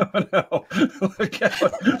 Oh no! Look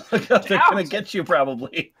out! They're gonna get you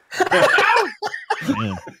probably.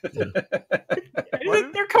 They're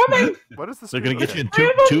coming. What is this? They're gonna get you in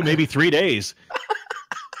two, maybe 3 days.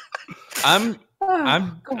 I'm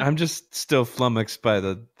just still flummoxed by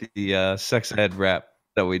the sex ed rap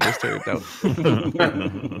that we just heard.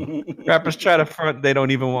 Rappers try to front, they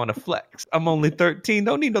don't even want to flex. I'm only 13,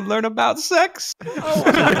 don't need to learn about sex.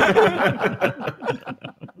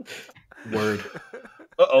 Word.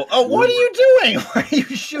 Oh, what are you doing? Why are you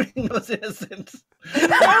shooting those innocents? They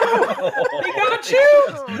got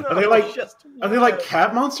you. Are they like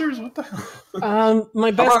cat monsters? What the hell?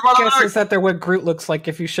 My best guess is that they're what Groot looks like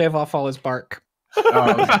if you shave off all his bark.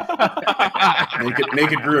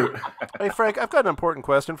 Naked Groot. Hey Frank, I've got an important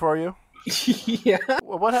question for you. Yeah.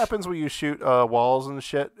 What happens when you shoot walls and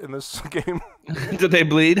shit in this game? Do they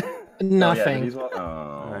bleed? Nothing.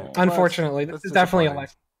 Oh. Unfortunately, this is definitely a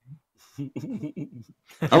life.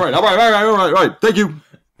 All right. Thank you.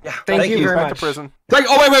 Yeah. Thank you very Back much. to prison. Wait.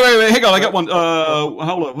 Hang on, I got one. Hold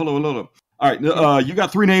on. All right, you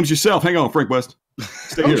got 3 names yourself. Hang on, Frank West.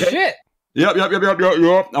 Stay here. Shit. Yep.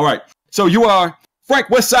 All right. So you are Frank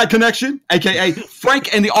Westside Connection, a.k.a.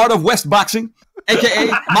 Frank and the Art of West Boxing, a.k.a.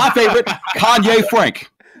 my favorite, Kanye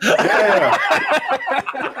Frank. Yeah.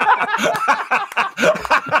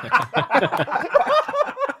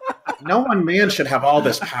 No one man should have all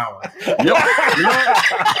this power. Yep.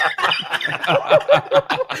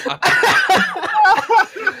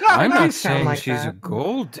 I'm not sound saying like she's that. a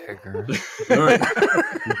gold digger. All right.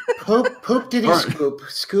 Poop diddy All right. scoop.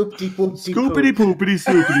 Scoop dee poop dee Scoopity poop. poopity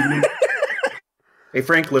scoopity. Hey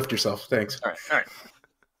Frank, lift yourself. Thanks. All right.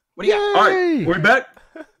 What do you got? All right, we back?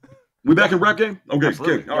 We back in rap game? Okay,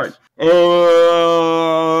 Absolutely, good. All yes.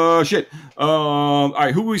 right. Shit. All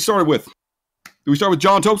right, who we started with? Did we start with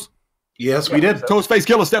John Toast? Yes, we did. Toast face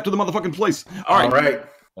killer, step to the motherfucking place. All right. All right.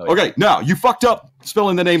 Okay, now you fucked up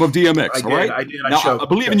spelling the name of DMX. All right. I did. Now, choked. I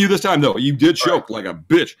believe in you this time, though. You did choke like a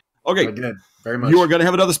bitch. Okay, I did. Very much. you are going to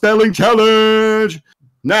have another spelling challenge.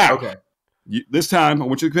 Now, Okay. This time, I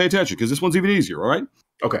want you to pay attention because this one's even easier, all right?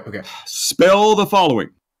 Okay. Spell the following.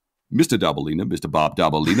 Mr. Dabalina, Mr. Bob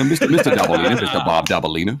Dabalina, Mr. Dabalina, Mr. Bob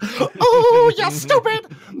Dabalina. Oh, you stupid,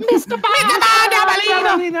 Mr.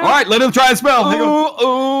 Dabalina. All right, let him try and spell. Hang on.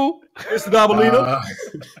 Ooh. Mr. Dabalina.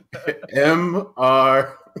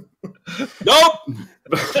 M-R. Nope.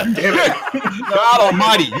 Damn it. God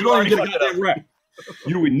almighty. You don't even get a goddamn rap.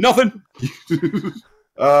 You doing nothing.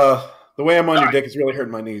 The way I'm on your dick is really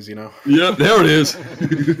hurting my knees, you know? Yep, there it is.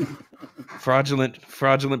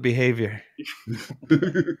 Fraudulent behavior.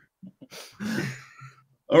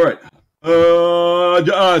 All right.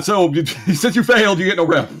 So since you failed, you get no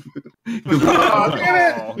rep. Oh,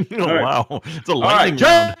 damn it! Oh, right. Wow, it's a lightning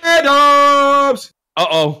round. J-Dubs!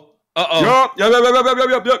 Uh-oh. Uh-oh.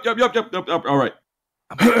 Yep. All right.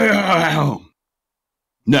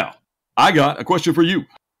 Now, I got a question for you.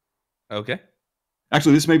 Okay.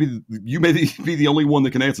 Actually, you may be the only one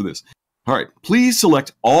that can answer this. All right. Please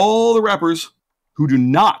select all the rappers who do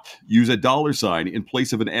not use a $ in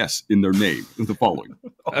place of an S in their name in the following.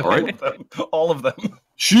 All right? All of them.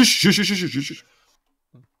 Shush.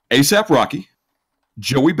 ASAP Rocky,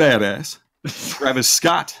 Joey Badass, Travis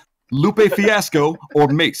Scott, Lupe Fiasco, or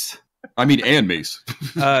Mace. And Mace.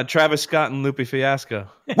 Travis Scott and Lupe Fiasco.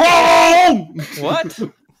 Wrong! What?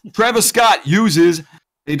 Travis Scott uses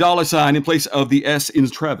a $ in place of the S in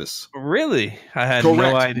Travis. Really? I had Correct.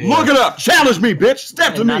 no idea. Look it up. Challenge me, bitch.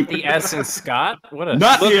 Step to me. Not the S in Scott?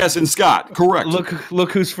 Not the S in Scott. Correct.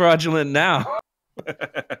 Look who's fraudulent now.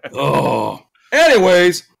 Oh.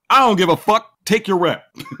 Anyways, I don't give a fuck. Take your rep.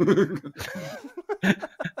 Do the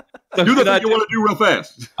thing you want to do real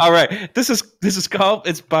fast. All right. This is called,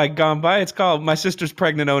 it's by Gone By. It's called My Sister's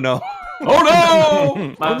Pregnant, Oh No. Oh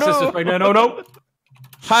no! My sister's pregnant, oh no.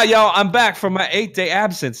 Hi, y'all. I'm back from my 8-day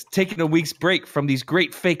absence, taking a week's break from these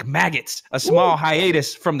great fake maggots. A small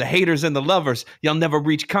hiatus from the haters and the lovers. Y'all never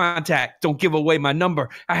reach contact. Don't give away my number.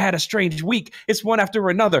 I had a strange week. It's one after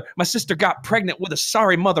another. My sister got pregnant with a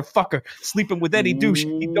sorry motherfucker. Sleeping with any douche.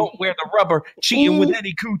 He don't wear the rubber. Cheating with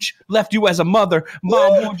any cooch. Left you as a mother.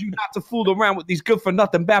 Mom warned you not to fool around with these good for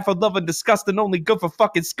nothing, bad for loving, disgusting, only good for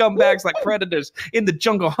fucking scumbags like predators in the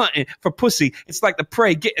jungle hunting for pussy. It's like the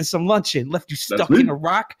prey getting some luncheon. Left you stuck in a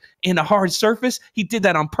rock in a hard surface. He did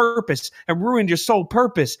that on purpose and ruined your sole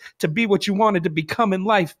purpose to be what you wanted to become in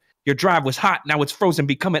life. Your drive was hot, now it's frozen,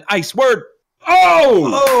 becoming ice. Word.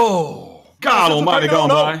 Oh, God Almighty, Gone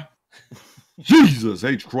By. Jesus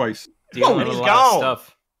H Christ. Dealing with a lot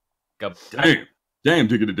of stuff. Damn,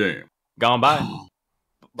 diggity damn. Gone By.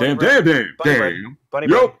 Damn.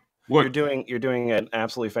 Bunnybread. What? You're doing an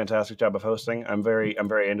absolutely fantastic job of hosting. I'm very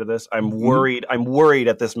into this. I'm worried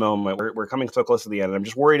at this moment. We're coming so close to the end, and I'm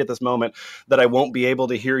just worried at this moment that I won't be able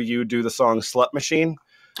to hear you do the song "Slut Machine."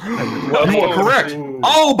 You are correct.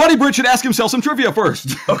 Oh, Bunnybread should ask himself some trivia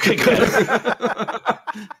first. Okay, good.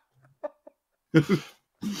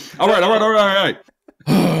 All right.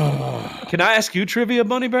 Can I ask you trivia,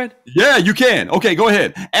 Bunnybread? Yeah, you can. Okay, go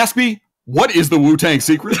ahead. Ask me, what is the Wu-Tang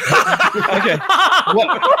secret? Okay.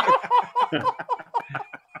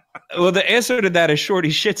 Well, the answer to that is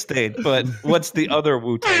Shorty Shit Stain, but what's the other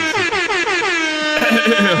Wu-Tang secret?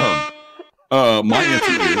 My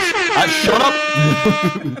answer is... shut up!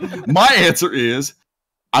 My answer is,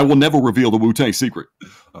 I will never reveal the Wu-Tang secret.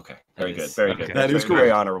 Okay, very good. Very good. That is cool.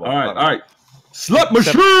 Very honorable. All right. Slut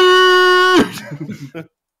machine!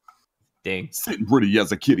 Dang. Sitting pretty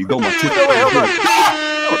as a kitty, though my tits... Hold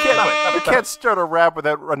on. You can't start a rap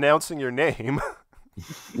without announcing your name.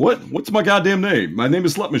 What's my goddamn name? My name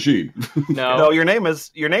is Slut Machine. No, your name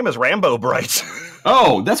is Rambo Bright.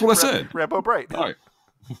 Oh, that's what I said. Rambo Bright. All right.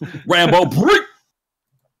 Rambo Bright.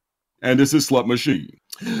 And this is Slut Machine.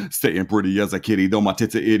 Staying pretty as a kitty, though my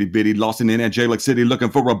tits are itty bitty. Lost in Angelic City, looking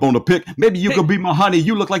for a bone to pick. Maybe you could be my honey.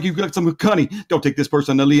 You look like you got some honey. Don't take this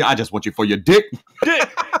personally. I just want you for your dick.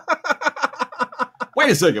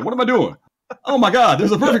 Wait a second. What am I doing? Oh my God,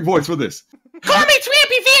 there's a perfect voice for this. Call me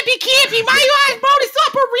Trampy Vampy Campy. My eyes modus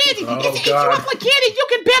operandi. It's complicated. You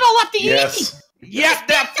can battle up the easy. Yes,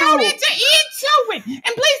 that's true. Into it. And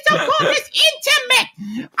please don't call this intimate.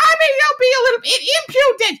 I mean, you'll be a little bit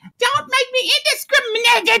impudent. Don't make me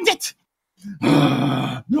indiscriminate.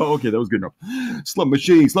 No, okay, that was good enough. Slut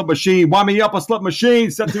machine, wind me up a slut machine,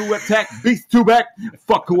 set to attack, beast to back.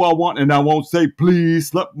 Fuck who I want and I won't say please.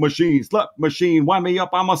 Slut machine, wind me up,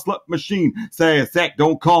 I'm a slut machine. Say sack,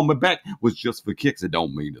 don't call me back. Was just for kicks, it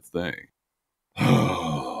don't mean a thing.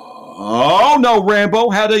 Oh no, Rambo,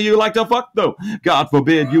 how do you like to fuck though? God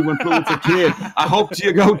forbid you influence a kid. I hope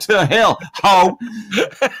you go to hell, ho.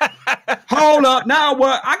 Hold up, now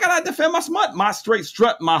what? I gotta defend my smut, my straight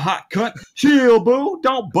strut, my hot cunt. Chill, boo,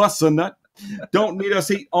 don't bust a nut. Don't need a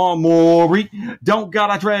seat on Maury. Don't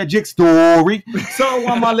got a tragic story. So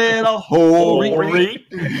I'm a little hoary.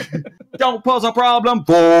 Don't pose a problem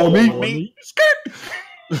for me. Skirt.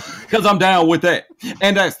 Cause I'm down with that.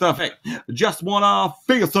 And that's the fact. Just wanna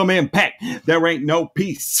feel some impact. There ain't no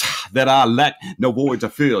peace that I lack. No void to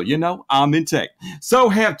fill. You know, I'm intact. So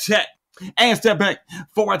have tact and step back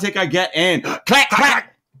before I take a get and clack,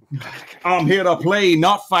 clack. I'm here to play,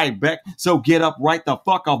 not fight back. So get up right the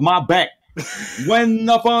fuck off my back. When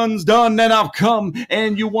the fun's done and I've come,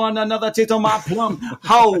 and you want another taste of my plum,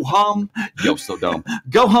 ho hum. Yo, so dumb.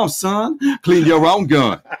 Go home, son. Clean your own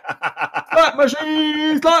gun. Slot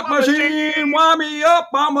machine, wind me up.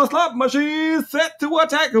 I'm a slot machine, set to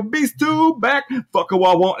attack a beast to back. Fuck who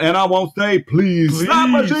I want, and I won't say please. Slot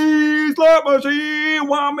machine,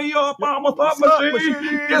 wind me up. I'm a slot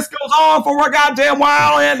machine. This goes on for a goddamn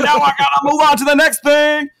while, and now I gotta move on to the next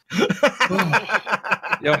thing.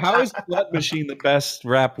 Yo, how is Slot Machine the best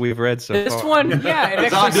rap we've read so far? This one, yeah, it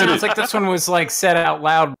actually sounds like this one was like said out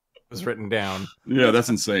loud, was written down. Yeah, that's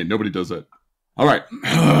insane. Nobody does that. All right.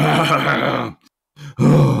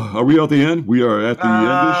 Are we at the end? We are at the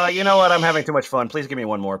end. You know what? I'm having too much fun. Please give me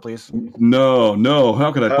one more, please. No.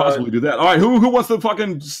 How could I possibly do that? All right, who wants to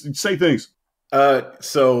fucking say things?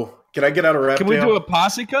 So can I get out of rap? Can we do a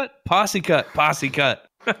posse cut? Posse cut. Posse good.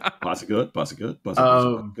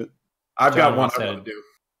 I've got one I want to do.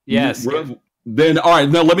 Yes. Then, all right,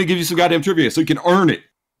 now let me give you some goddamn trivia so you can earn it.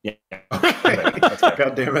 Yeah.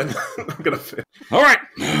 God damn it. I'm going to fit. All right.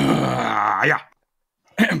 Yeah.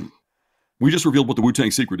 We just revealed what the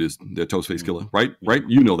Wu-Tang secret is, the Toastface Killer, right? Right?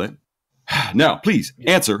 You know that. Now, please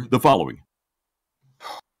answer the following.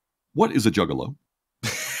 What is a juggalo?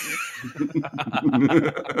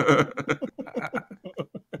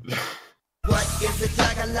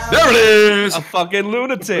 There it is. A fucking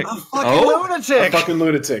lunatic. A fucking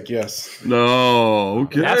lunatic, yes. No,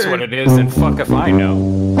 okay. That's what it is, and fuck if I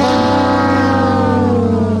know.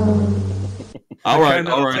 All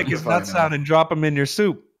right. Take his nuts out and drop them in your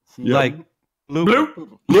soup. Yep. Like, Loop.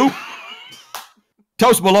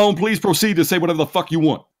 Toast Malone, please proceed to say whatever the fuck you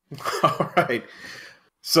want. All right.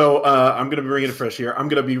 So I'm going to be bringing it fresh here. I'm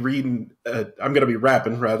going to be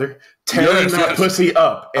rapping, rather. Tearing that pussy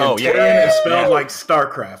up. And tearing is spelled like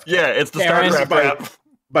StarCraft. Yeah, it's the StarCraft rap.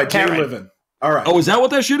 By Jay Livin. All right. Oh, is that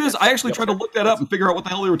what that shit is? I actually tried to look that up and figure out what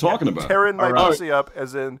the hell they were talking about. Tearing my pussy up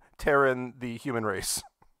as in tearing the human race.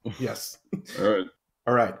 Yes.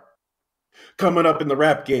 All right. Coming up in the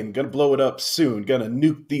rap game, gonna blow it up soon. Gonna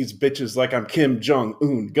nuke these bitches like I'm Kim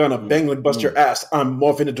Jong-un. Gonna bangling bust your ass, I'm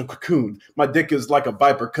morphing into a cocoon. My dick is like a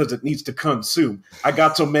viper cause it needs to consume. I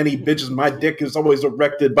got so many bitches, my dick is always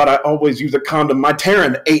erected, but I always use a condom. My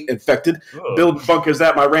Terran ain't infected. Building bunkers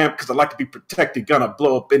at my ramp cause I like to be protected. Gonna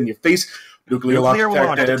blow up in your face. Nuclear launch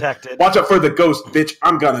detected. Watch out for the ghost, bitch.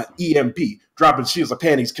 I'm gonna EMP. Dropping shields of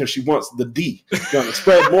panties because she wants the D. Gonna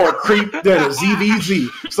spread more creep than a ZVZ.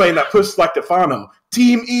 Slaying that puss like Tefano.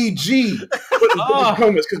 Team EG. Putting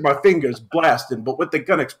comas because my fingers blasting. But what they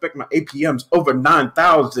gonna expect? My APM's over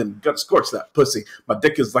 9,000. Gonna scorch that pussy. My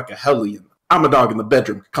dick is like a hellion. I'm a dog in the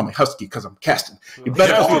bedroom. Call me Husky because I'm casting. You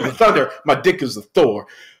better feel the thunder. My dick is the Thor.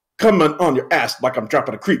 Coming on your ass like I'm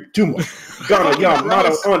dropping a creep. Tumor. Gonna yell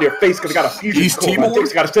motto on your face because I got a fusion core. My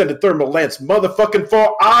dick's got a standard thermal lance. Motherfucking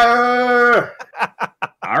for ire.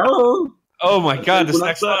 Oh my god, this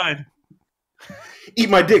next line.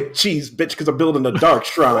 Eat my dick, cheese, bitch, because I'm building a dark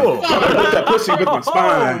shrine. Gonna put that pussy with my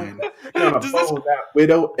spine. Gonna follow that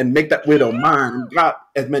widow and make that widow mine. Got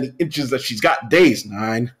as many inches as she's got days,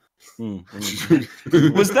 9. This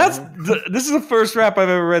is the first rap I've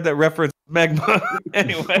ever read that referenced Magma.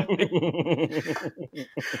 Anyway.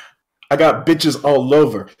 I got bitches all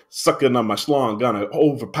over, sucking on my schlong. Gonna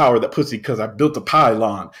overpower that pussy because I built a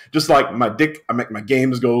pylon. Just like my dick, I make my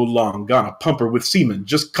games go long. Gonna pump her with semen,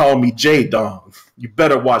 just call me J-Dong. You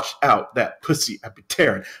better watch out, that pussy I be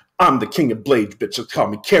tearing. I'm the king of blades, bitch, just call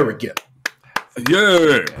me Kerrigan.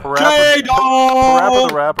 Yeah. Parappa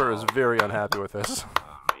the Rapper is very unhappy with this.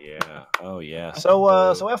 Oh yeah.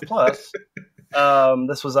 So F plus.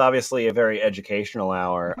 This was obviously a very educational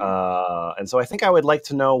hour, and so I think I would like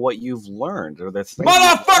to know what you've learned. Or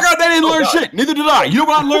Motherfucker, they didn't learn shit. Neither did I. You know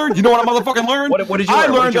what I learned? You know what I motherfucking learned? What did you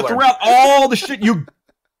learn? I learned that throughout all the shit you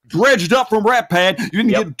dredged up from RapPad, you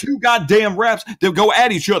didn't get 2 goddamn raps that go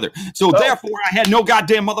at each other. So therefore, I had no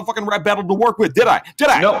goddamn motherfucking rap battle to work with, did I?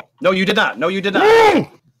 No, you did not. No, you did not.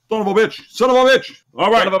 Son of a bitch.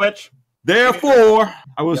 All right. Son of a bitch. Therefore,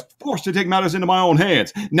 I was forced to take matters into my own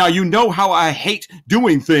hands. Now, you know how I hate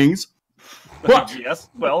doing things. But yes,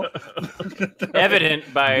 well,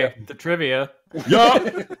 evident by the trivia.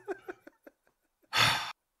 Yeah.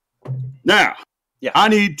 Now, I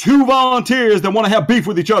need 2 volunteers that want to have beef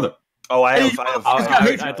with each other. Oh, I'd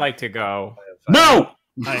like to go. No.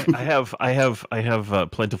 I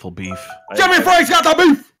have plentiful beef. Jimmy Frank's got the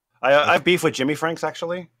beef. I have beef with Jimmy Franks,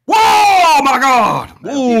 actually. Whoa, my God!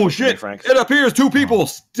 Oh, shit. It appears 2 people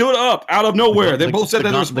stood up out of nowhere. They both said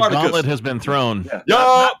that they're Spartacus. The gauntlet has been thrown.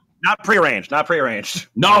 Yeah. Not prearranged.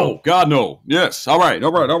 No, God, no. Yes. All right.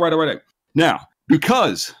 Now,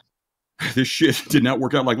 because this shit did not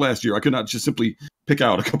work out like last year. I could not just simply pick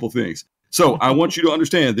out a couple things. So I want you to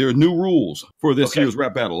understand there are new rules for this year's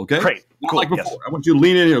rap battle, okay? Great. Not Cool. like before. I want you to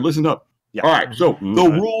lean in here. Listen up. Yeah. All right. So the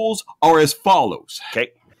rules are as follows.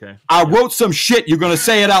 Okay. I wrote some shit. You're going to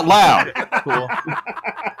say it out loud. Cool.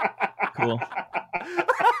 Cool.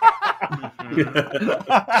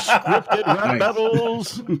 Scripted rap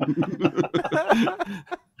battles.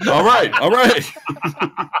 All right. All right.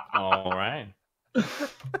 All right.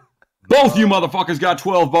 Both you motherfuckers got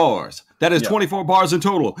 12 bars. That is 24 bars in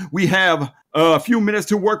total. We have a few minutes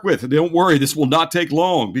to work with. Don't worry, this will not take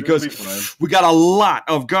long because we got a lot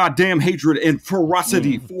of goddamn hatred and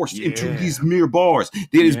ferocity forced into these mere bars.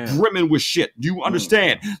 It is brimming with shit. Do you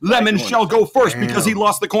understand? Lemon shall go first because he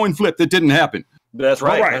lost the coin flip that didn't happen. That's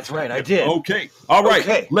right. That's right. I did. Okay. All right.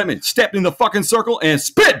 Okay. Lemon, step in the fucking circle and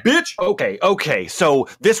spit, bitch. Okay. So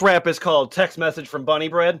this rap is called Text Message from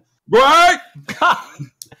Bunnybread. Right?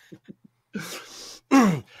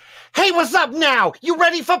 Hey, what's up now? You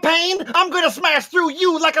ready for pain? I'm gonna smash through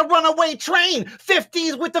you like a runaway train.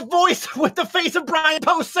 50s with the voice, with the face of Brian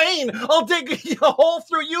Posehn. I'll dig a hole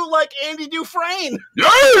through you like Andy Dufresne.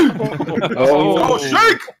 Oh,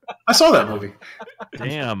 shake! I saw that movie.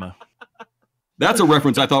 Damn. That's a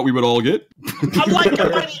reference I thought we would all get. I'm like a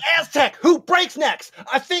mighty Aztec who breaks necks.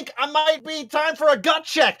 I think I might be time for a gut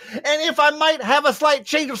check. And if I might have a slight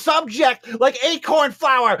change of subject, like acorn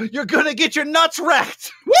flour, you're gonna get your nuts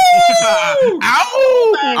wrecked. Woo!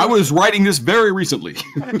 Ow! I was writing this very recently.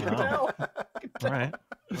 Wow. All right.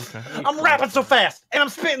 Okay. I'm rapping so fast, and I'm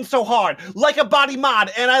spitting so hard, like a body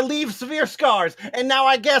mod, and I leave severe scars. And now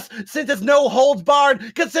I guess, since it's no holds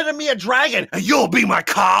barred, consider me a dragon, and you'll be my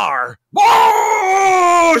car.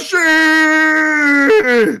 Oh,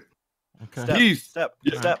 shit! Okay. Step.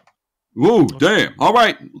 Whoa, damn. All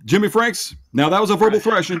right, Jimmy Franks. Now, that was a verbal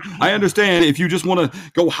thrashing. I understand if you just want to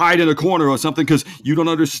go hide in a corner or something because you don't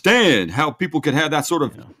understand how people can have that sort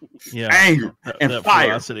of anger and that fire.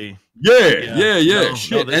 ferocity. Yeah. No,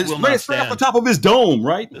 Shit. this And will it's not straight off the stand. top of his dome,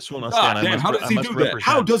 right? This will not God stand. damn, how does he do that? represent.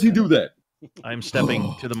 How does he do that? I'm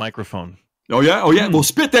stepping to the microphone. Oh, yeah? Well,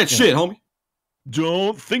 spit that shit, homie.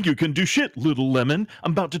 Don't think you can do shit, little lemon.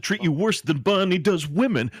 I'm about to treat you worse than Bunny does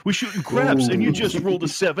women. We're shooting craps and you just rolled a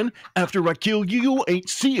 7. After I kill you, you ain't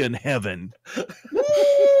seeing heaven.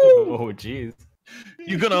 Oh, jeez.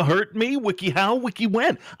 You gonna hurt me? Wiki how? Wiki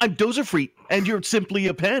when? I'm Dozer Free, and you're simply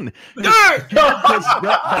a pen. Because rap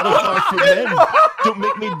battles are for men. Don't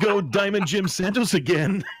make me go Diamond Jim Santos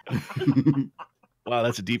again. Wow,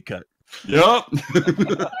 that's a deep cut. Yup.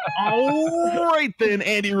 All right then,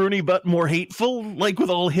 Andy Rooney, but more hateful. Like with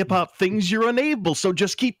all hip-hop things, you're unable. So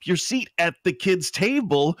just keep your seat at the kids'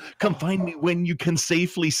 table. Come find me when you can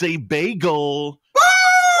safely say bagel.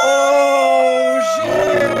 Oh,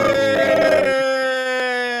 shit!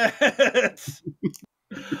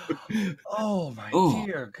 Oh, my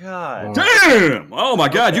dear God. Damn! Oh, my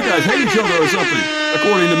God. You guys hate each other or something,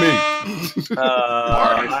 according to me.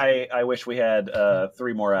 I wish we had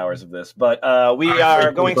 3 more hours of this, but we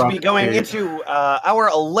are going to be going into hour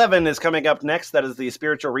 11 is coming up next. That is the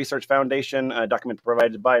Spiritual Research Foundation document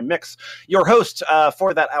provided by Mix. Your host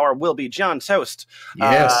for that hour will be John Toast.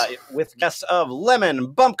 Yes. With guests of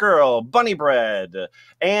Lemon, Bump Girl, Bunnybread,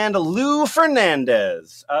 and Lou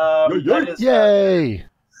Fernandez. Yay!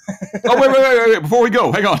 Oh, wait. Before we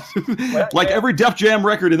go, hang on. Like every Def Jam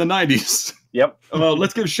record in the 90s. Yep.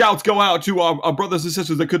 Let's give shouts go out to our brothers and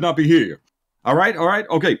sisters that could not be here. All right.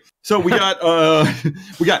 Okay. So we got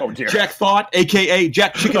Jack Thought, aka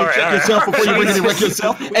Jack Chicken, check yourself before you bring it wreck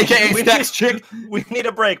yourself, aka Stacks Chick. We need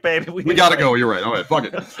a break, baby. We gotta go. You're right. All right, fuck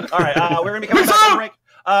it. All right, we're gonna be coming back from break.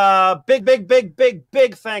 Big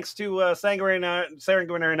thanks to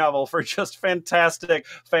Sanguinary Novel for just fantastic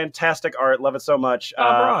art. Love it so much.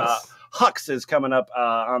 Hux is coming up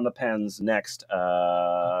on the pens next.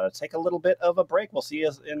 Take a little bit of a break. We'll see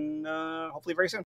you in hopefully very soon.